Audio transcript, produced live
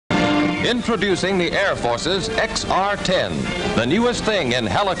Introducing the Air Force's XR-10, the newest thing in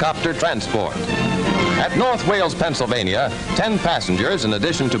helicopter transport. At North Wales, Pennsylvania, 10 passengers, in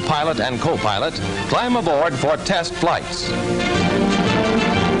addition to pilot and co-pilot, climb aboard for test flights.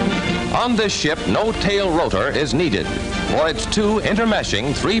 On this ship, no tail rotor is needed, for its two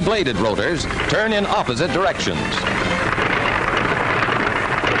intermeshing, three-bladed rotors turn in opposite directions.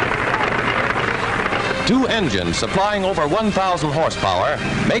 Two engines supplying over 1,000 horsepower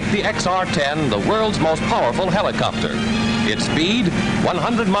make the XR-10 the world's most powerful helicopter. Its speed,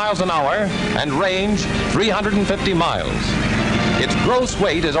 100 miles an hour, and range, 350 miles. Its gross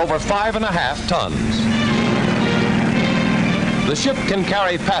weight is over 5.5 tons. The ship can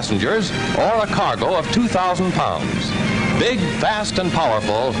carry passengers or a cargo of 2,000 pounds. Big, fast, and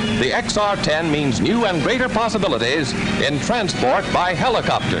powerful, the XR-10 means new and greater possibilities in transport by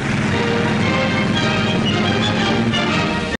helicopter.